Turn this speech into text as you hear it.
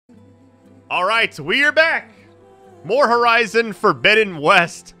Alright, we are back! More Horizon Forbidden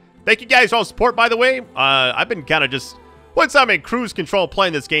West. Thank you guys for all the support, by the way. I've been kind of just... once I'm in cruise control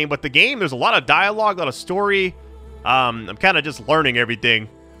playing this game, but the game, there's a lot of dialogue, a lot of story. I'm kind of just learning everything.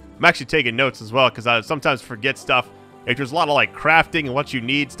 I'm actually taking notes as well, because I sometimes forget stuff. If there's a lot of, like, crafting and what you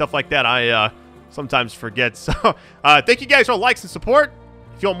need, stuff like that, I sometimes forget. So, thank you guys for all the likes and support.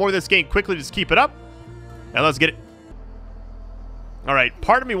 If you want more of this game quickly, just keep it up. And let's get it. Alright,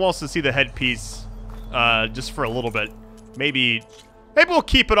 part of me wants to see the headpiece just for a little bit. Maybe we'll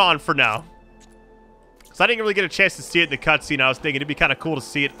keep it on for now. Because I didn't really get a chance to see it in the cutscene. I was thinking it'd be kind of cool to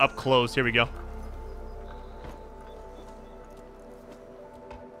see it up close. Here we go.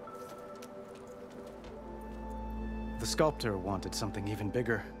 The sculptor wanted something even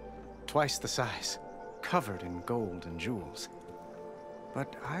bigger. Twice the size. Covered in gold and jewels.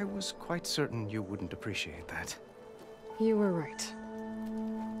 But I was quite certain you wouldn't appreciate that. You were right.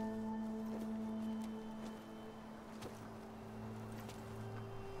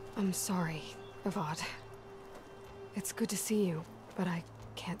 I'm sorry, Avad. It's good to see you, but I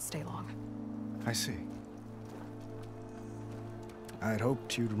can't stay long. I see. I had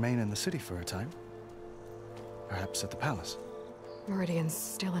hoped you'd remain in the city for a time. Perhaps at the palace. Meridian's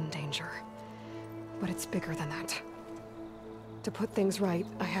still in danger, but it's bigger than that. To put things right,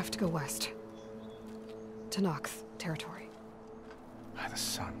 I have to go west. To Nox territory. By the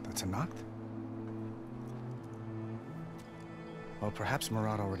sun, that's a Noct? Well, perhaps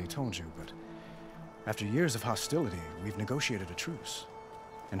Murad already told you, but after years of hostility, we've negotiated a truce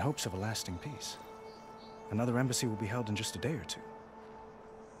in hopes of a lasting peace. Another embassy will be held in just a day or two.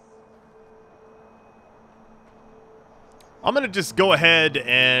 I'm going to just go ahead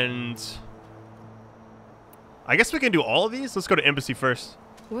and... I guess we can do all of these. Let's go to embassy first.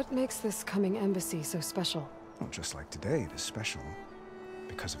 What makes this coming embassy so special? Well, just like today, it is special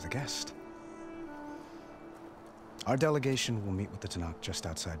because of the guest. Our delegation will meet with the Tenakth just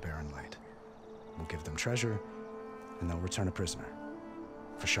outside Barren Light. We'll give them treasure, and they'll return a prisoner.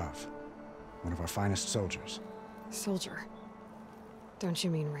 Fashav, one of our finest soldiers. Soldier? Don't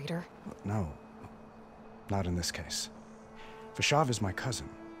you mean raider? No, not in this case. Fashav is my cousin,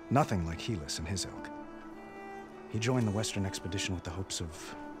 nothing like Helis and his ilk. He joined the Western expedition with the hopes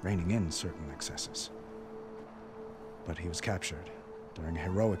of reining in certain excesses. But he was captured during a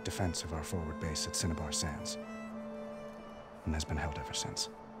heroic defense of our forward base at Cinnabar Sands, and has been held ever since.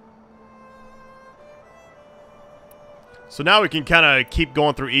 So now we can kind of keep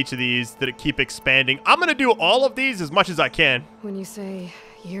going through each of these, that it keep expanding. I'm going to do all of these as much as I can. When you say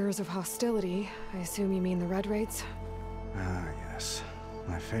years of hostility, I assume you mean the Red Raids? Ah, yes.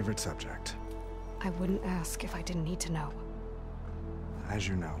 My favorite subject. I wouldn't ask if I didn't need to know. As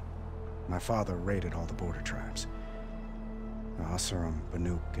you know, my father raided all the border tribes. The Asuram,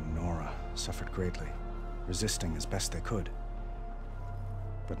 Banuk, and Nora suffered greatly, resisting as best they could.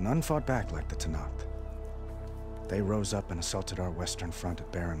 But none fought back like the Tenakth. They rose up and assaulted our western front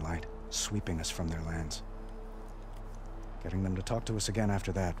at Barren Light, sweeping us from their lands. Getting them to talk to us again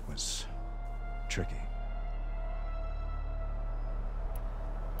after that was tricky.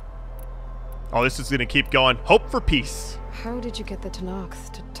 Oh, this is going to keep going. Hope for peace. How did you get the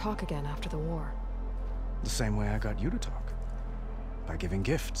Tenakth to talk again after the war? The same way I got you to talk. By giving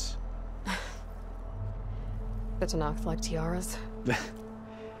gifts. The Tenakth like tiaras?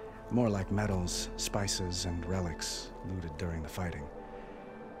 More like medals, spices, and relics looted during the fighting.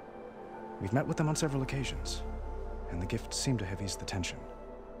 We've met with them on several occasions, and the gifts seem to have eased the tension.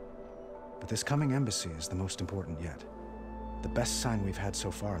 But this coming embassy is the most important yet. The best sign we've had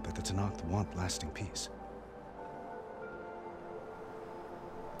so far that the Tenakth want lasting peace.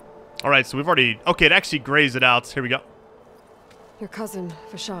 Alright, so we've already... okay, it actually grays it out. Here we go. Your cousin,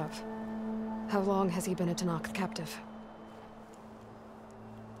 Fashav. How long has he been a Tenakth captive?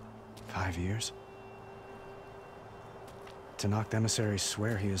 5 years. Tenakth emissaries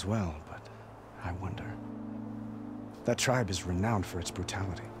swear he is well, but I wonder. That tribe is renowned for its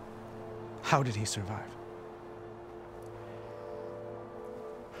brutality. How did he survive?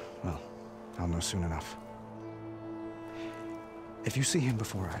 Well, I'll know soon enough. If you see him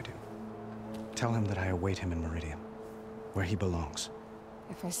before I do, tell him that I await him in Meridian, where he belongs.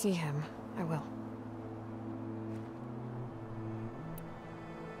 If I see him, I will.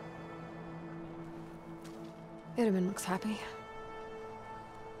 Itamen looks happy.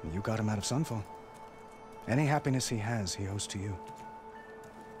 You got him out of Sunfall. Any happiness he has, he owes to you.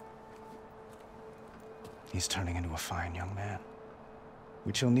 He's turning into a fine young man,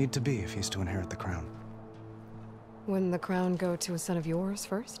 which he'll need to be if he's to inherit the crown. Wouldn't the crown go to a son of yours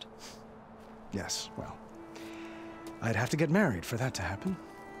first? Yes, well, I'd have to get married for that to happen.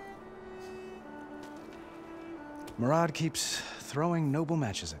 Murad keeps throwing noble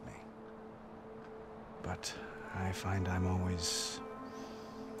matches at me. But I find I'm always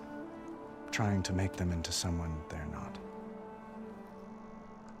trying to make them into someone they're not.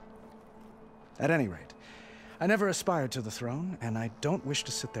 At any rate, I never aspired to the throne, and I don't wish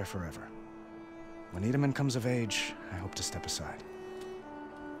to sit there forever. When Edaman comes of age, I hope to step aside.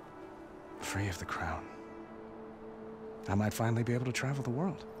 Free of the crown. I might finally be able to travel the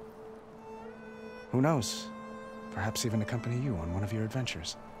world. Who knows? Perhaps even accompany you on one of your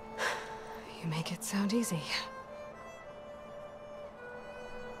adventures. You make it sound easy.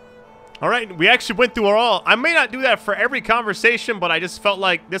 All right, we actually went through all. I may not do that for every conversation, but I just felt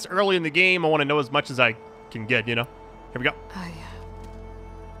like this early in the game, I want to know as much as I can get, you know? Here we go.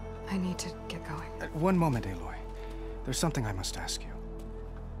 I need to get going. One moment, Aloy. There's something I must ask you.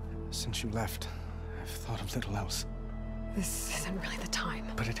 Since you left, I've thought of little else. This isn't really the time.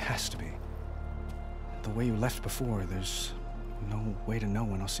 But it has to be. The way you left before, there's no way to know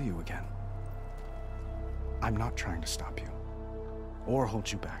when I'll see you again. I'm not trying to stop you, or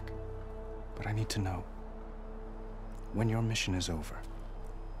hold you back. But I need to know, when your mission is over,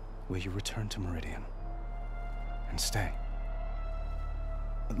 will you return to Meridian? And stay?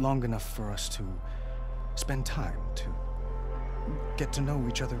 Long enough for us to spend time, to get to know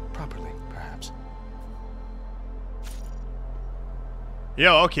each other properly, perhaps.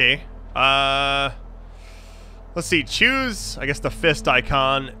 Yo, okay. Let's see. Choose, I guess, the fist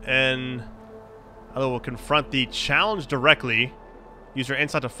icon, and I will confront the challenge directly. Use your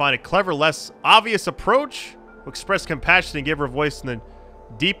insight to find a clever, less obvious approach. Express compassion and give her voice in the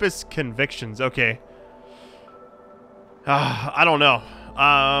deepest convictions. Okay. I don't know.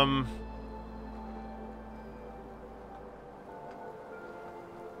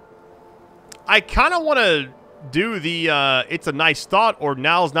 I kind of want to do the it's a nice thought or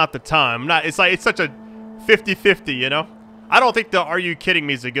now's not the time. It's like it's such a 50-50, you know? I don't think the are you kidding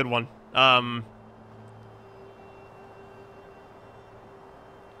me is a good one. I'm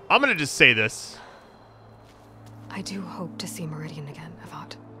going to just say this. I do hope to see Meridian again,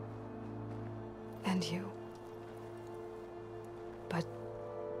 Avad. And you. But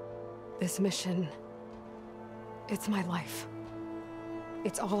this mission, it's my life.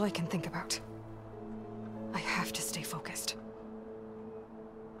 It's all I can think about. I have to stay focused.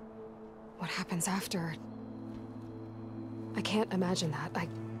 What happens after? I can't imagine that.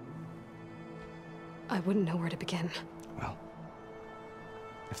 I wouldn't know where to begin. Well,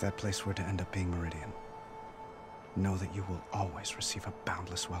 if that place were to end up being Meridian, know that you will always receive a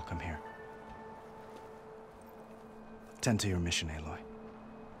boundless welcome here. Tend to your mission, Aloy.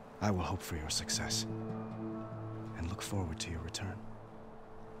 I will hope for your success, and look forward to your return.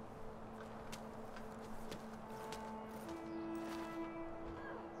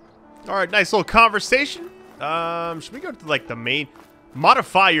 All right, nice little conversation. Should we go to like the main?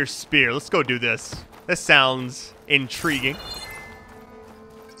 Modify your spear. Let's go do this. This sounds intriguing.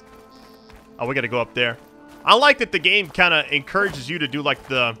 Oh, we got to go up there. I like that the game kind of encourages you to do like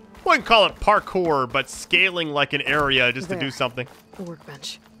the, I wouldn't call it parkour, but scaling like an area just to do something. The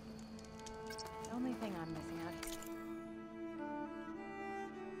workbench. The only thing I'm missing out.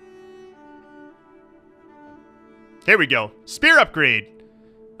 Here we go. Spear upgrade.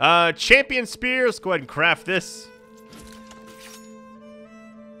 Champion spear. Let's go ahead and craft this.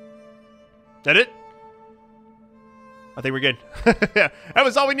 That it? I think we're good. That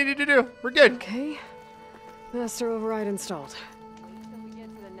was all we needed to do. We're good. Okay. Master override installed.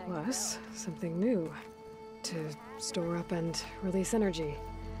 Plus, something new. To store up and release energy.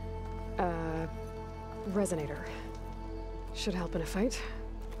 Resonator. Should help in a fight.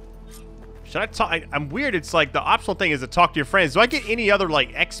 Should I talk? I'm weird. It's like the optional thing is to talk to your friends. Do I get any other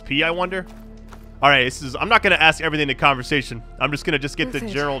like XP, I wonder? All right, this is, I'm not going to ask everything in the conversation. I'm just going to just get the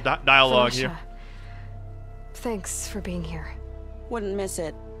general dialogue here. Thanks for being here. Wouldn't miss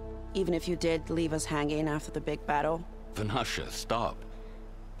it, even if you did leave us hanging after the big battle. Vanasha, stop.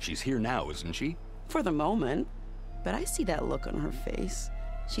 She's here now, isn't she? For the moment. But I see that look on her face.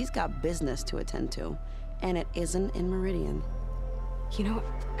 She's got business to attend to, and it isn't in Meridian. You know,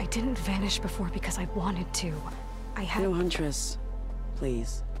 I didn't vanish before because I wanted to. I had... No, Huntress.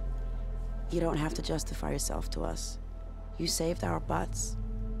 Please. You don't have to justify yourself to us. You saved our butts.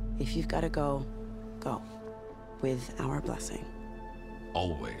 If you've got to go, go. With our blessing.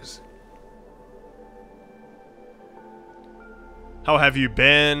 Always. How have you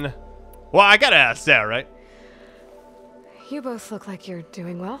been? Well, I gotta ask that, right? You both look like you're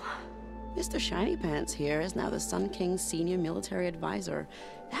doing well. Mr. Shiny Pants here is now the Sun King's senior military advisor.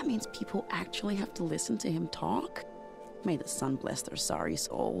 That means people actually have to listen to him talk? May the sun bless their sorry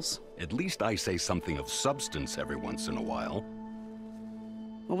souls. At least I say something of substance every once in a while.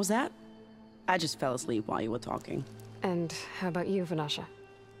 What was that? I just fell asleep while you were talking. And how about you, Vanasha?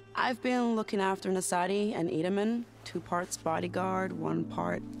 I've been looking after Nasadi and Edaman. 2 parts bodyguard, 1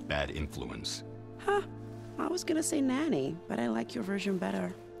 part... Bad influence. Huh. I was gonna say nanny, but I like your version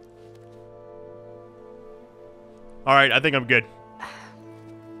better. All right, I think I'm good.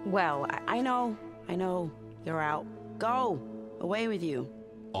 Well, I know. You're out. Go! Away with you.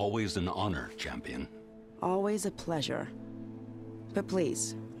 Always an honor, champion. Always a pleasure. But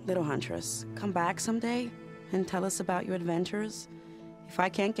please, little huntress, come back someday and tell us about your adventures. If I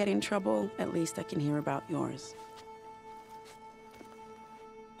can't get in trouble, at least I can hear about yours.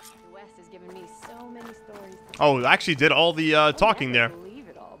 The West has given me so many stories. Oh, I actually did all the talking there.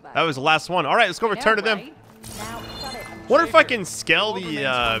 That was the last one. All right, let's go return to them. Wonder if I can scale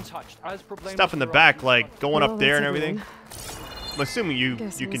the stuff in the back, like going up there and everything. I'm assuming you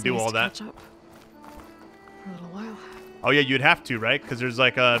can do all that. For a little while. Oh yeah, you'd have to, right? Because there's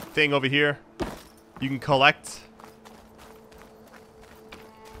like a thing over here you can collect.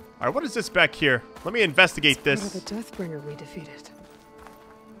 All right, what is this back here? Let me investigate this. Part of the Deathbringer we defeated.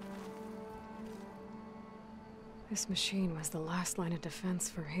 This machine was the last line of defense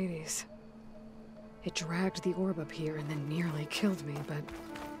for Hades. It dragged the orb up here and then nearly killed me, but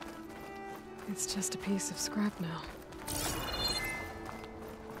it's just a piece of scrap now.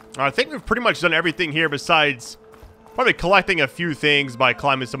 I think we've pretty much done everything here besides probably collecting a few things by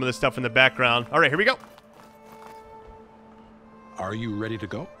climbing some of the stuff in the background. All right, here we go. Are you ready to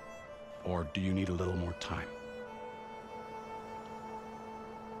go? Or do you need a little more time?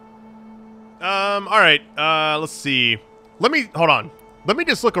 All right, let's see. Hold on. Let me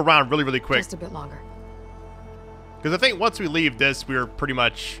just look around really quick. Just a bit longer. Because I think once we leave this, we're pretty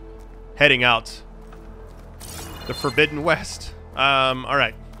much heading out. The Forbidden West. All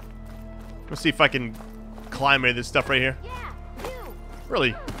right. Let's see if I can climb any of this stuff right here.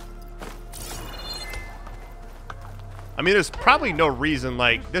 Really? I mean, there's probably no reason,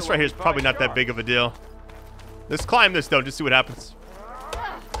 like, this right here is probably not that big of a deal. Let's climb this, though, just see what happens.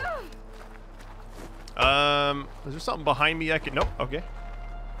 Is there something behind me I can... Nope, okay.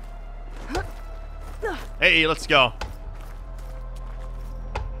 Hey, let's go.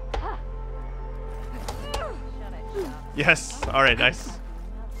 Yes, alright, nice.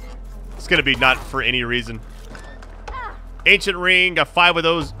 It's gonna be not for any reason. Ancient ring, got 5 of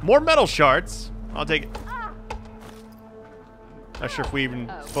those. More metal shards. I'll take it. Not sure if we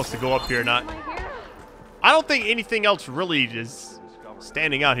even supposed to go up here or not. I don't think anything else really is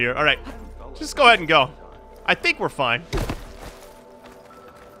standing out here. Alright, just go ahead and go. I think we're fine.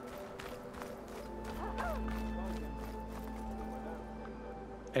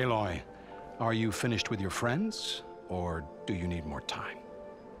 Aloy, are you finished with your friends? Or do you need more time?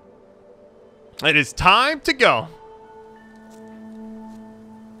 It is time to go.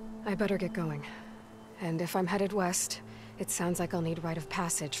 I better get going. And if I'm headed west, it sounds like I'll need rite of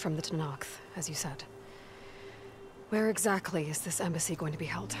passage from the Tenakth, as you said. Where exactly is this embassy going to be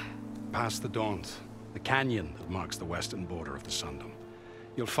held? Past the Daunt, the canyon that marks the western border of the Sundom.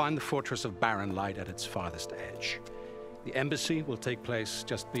 You'll find the fortress of Barren Light at its farthest edge. The embassy will take place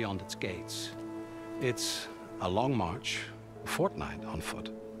just beyond its gates. It's a long march, a fortnight on foot.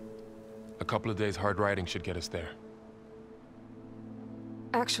 A couple of days hard riding should get us there.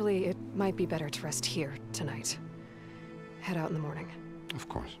 Actually, it might be better to rest here tonight. Head out in the morning. Of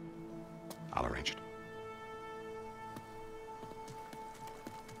course. I'll arrange it.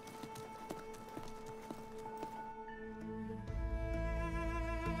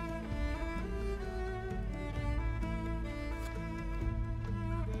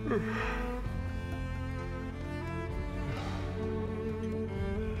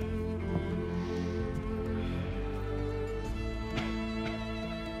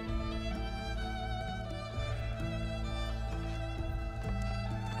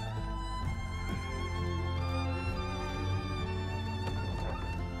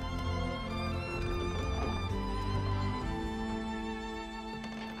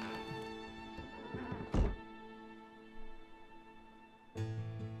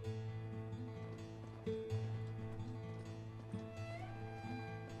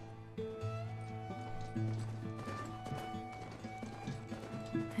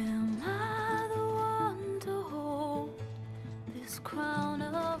 Am I the one to hold this crown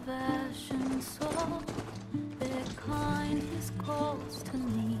of ash and salt? Their kindness calls to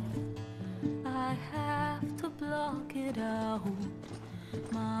me. I have to block it out.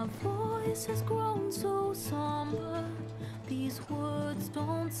 My voice has grown so somber. These words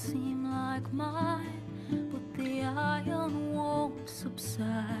don't seem like mine, but the lion won't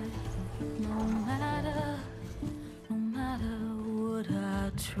subside. No matter what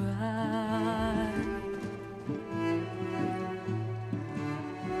I try.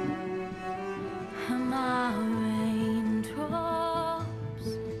 And my raindrops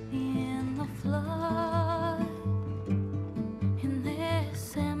in the flood, in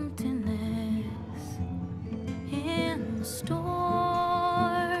this emptiness, in the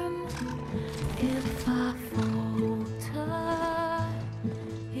storm. If I falter,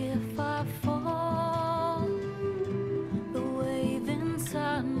 if I fall, the wave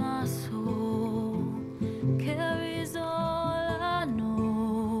inside my soul carries all I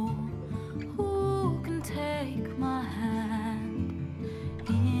know. Who can take my hand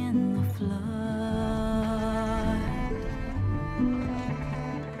in the flood?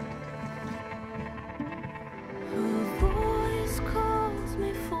 Her voice calls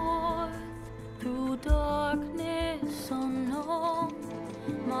me forth through darkness unknown.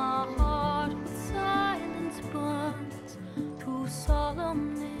 My heart with silence burns through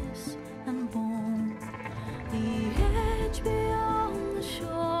solemnness and bone. The edge beyond the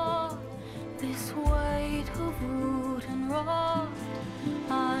shore, this weight of root and rod.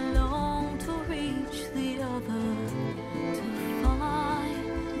 I long to reach the other,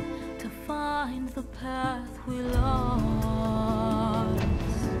 to find the path we lost.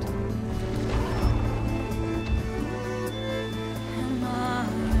 And my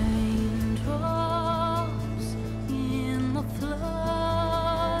raindrops in the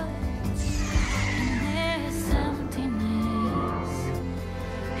flood, in this emptiness,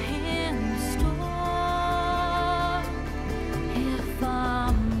 in the storm. If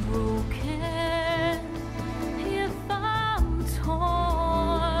I'm broken, if I'm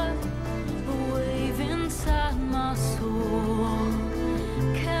torn, the wave inside my soul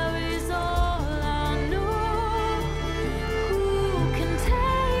carries all I know. Who can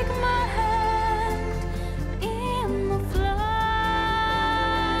take my hand in the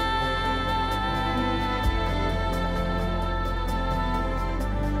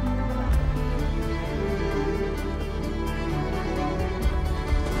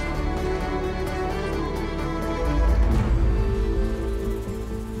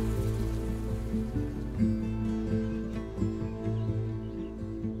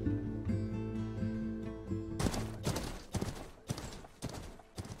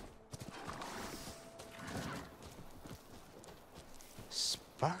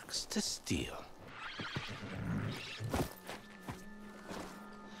Sparks to steel.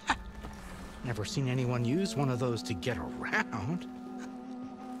 Never seen anyone use one of those to get around.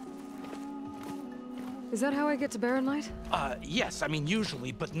 Is that how I get to Barren Light? Yes, I mean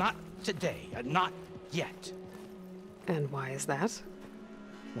usually, but not today. Not yet. And why is that?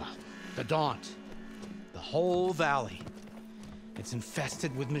 Well, the Daunt. The whole valley. It's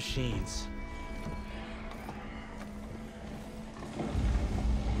infested with machines.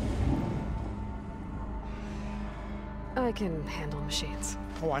 I can handle machines.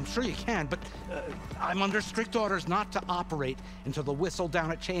 Oh, I'm sure you can, but I'm under strict orders not to operate until the whistle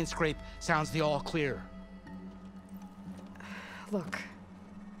down at Chainscrape sounds the all clear. Look,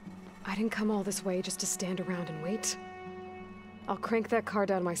 I didn't come all this way just to stand around and wait. I'll crank that car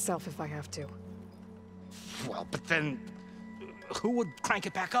down myself if I have to. Well, but then who would crank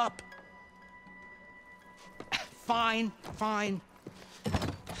it back up? Fine, fine.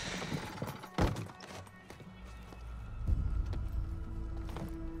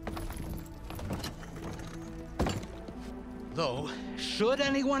 Though, should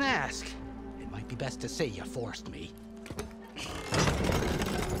anyone ask, it might be best to say you forced me.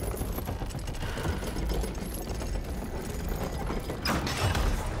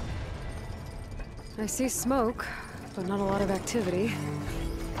 I see smoke, but not a lot of activity.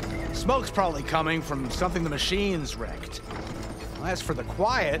 Smoke's probably coming from something the machines wrecked. As for the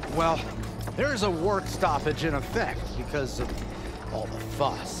quiet, well, there's a work stoppage in effect because of all the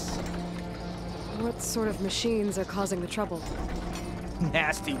fuss. What sort of machines are causing the trouble?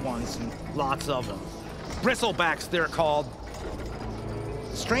 Nasty ones, and lots of them. Bristlebacks, they're called.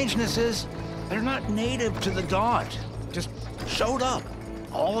 The strangeness is, they're not native to the Daunt. Just showed up,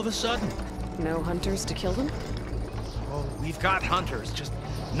 all of a sudden. No hunters to kill them? Oh, we've got hunters, just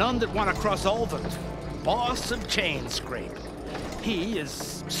none that want to cross over. Boss of Chainscrape. He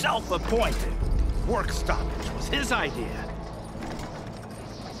is self-appointed. Work stoppage was his idea.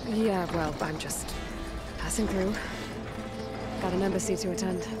 Yeah, well, I'm just passing through. Got an embassy to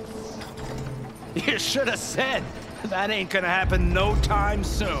attend. You should have said. That ain't gonna happen no time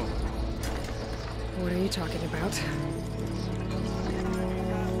soon. What are you talking about?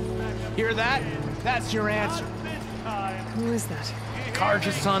 Hear that? That's your answer. Who is that?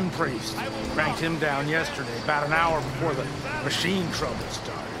 Karja's sun priest. Cranked him down yesterday, about an hour before the machine trouble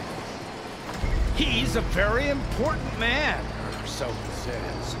started. He's a very important man, or so he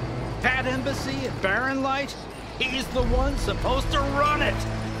says. That embassy at Barren Light, he's the one supposed to run it.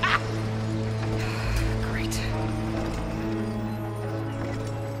 Great.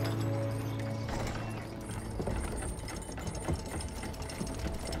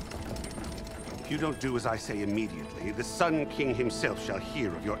 If you don't do as I say immediately, the Sun King himself shall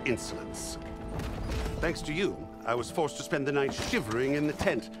hear of your insolence. Thanks to you, I was forced to spend the night shivering in the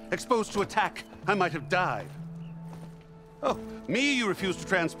tent. Exposed to attack, I might have died. Oh, me you refuse to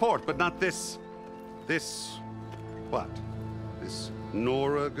transport, but not this... what? This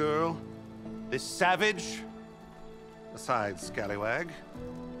Nora girl? This savage? Besides, scallywag.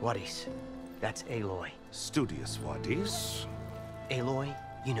 Wadis. That's Aloy. Studious Wadis. Aloy,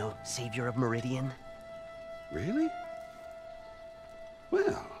 you know, savior of Meridian. Really?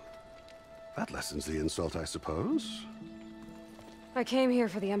 Well, that lessens the insult, I suppose. I came here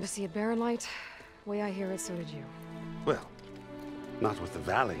for the embassy at Barren Light. Way I hear it, so did you. Well, not with the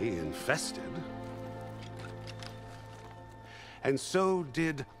valley infested. And so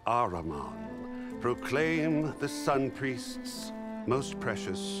did Ahriman proclaim the Sun Priests most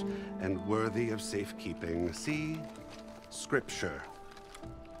precious and worthy of safekeeping. See? Scripture.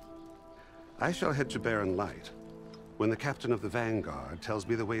 I shall head to Barren Light when the captain of the Vanguard tells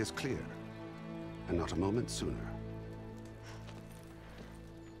me the way is clear, and not a moment sooner.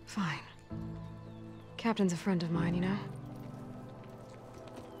 Fine. Captain's a friend of mine, you know?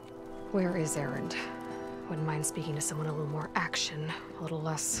 Where is Erend? Wouldn't mind speaking to someone a little more action, a little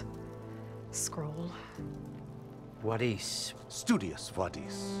less... scroll. Wadis. Studious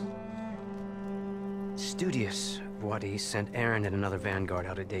Wadis. Studious Wadis sent Erend and another Vanguard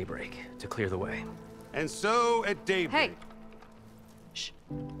out at daybreak to clear the way. And so at daybreak... Hey! Shh.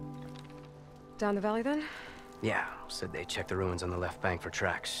 Down the valley, then? Yeah, said they checked the ruins on the left bank for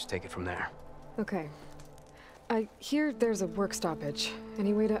tracks. Take it from there. Okay. I hear there's a work stoppage.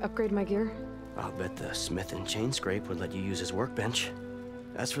 Any way to upgrade my gear? I'll bet the smith and chain scrape would let you use his workbench.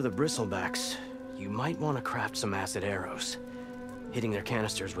 As for the bristlebacks, you might want to craft some acid arrows. Hitting their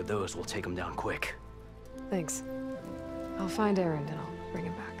canisters with those will take them down quick. Thanks. I'll find Erend and I'll bring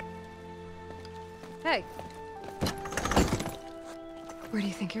him back. Hey! Where do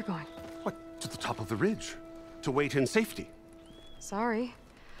you think you're going? What? To the top of the ridge. To wait in safety. Sorry.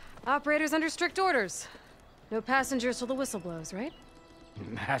 Operator's under strict orders. No passengers till the whistle blows, right?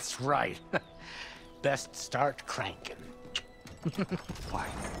 That's right. Best start cranking. Why?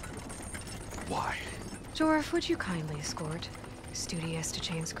 Why? Jorf, would you kindly escort Studious to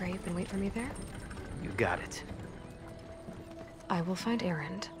Chain Scrape and wait for me there? You got it. I will find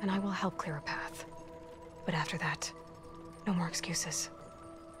Erend, and I will help clear a path. But after that, no more excuses.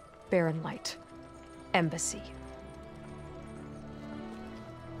 Barren Light. Embassy.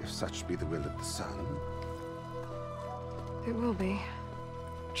 If such be the will of the sun. It will be.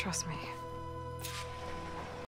 Trust me.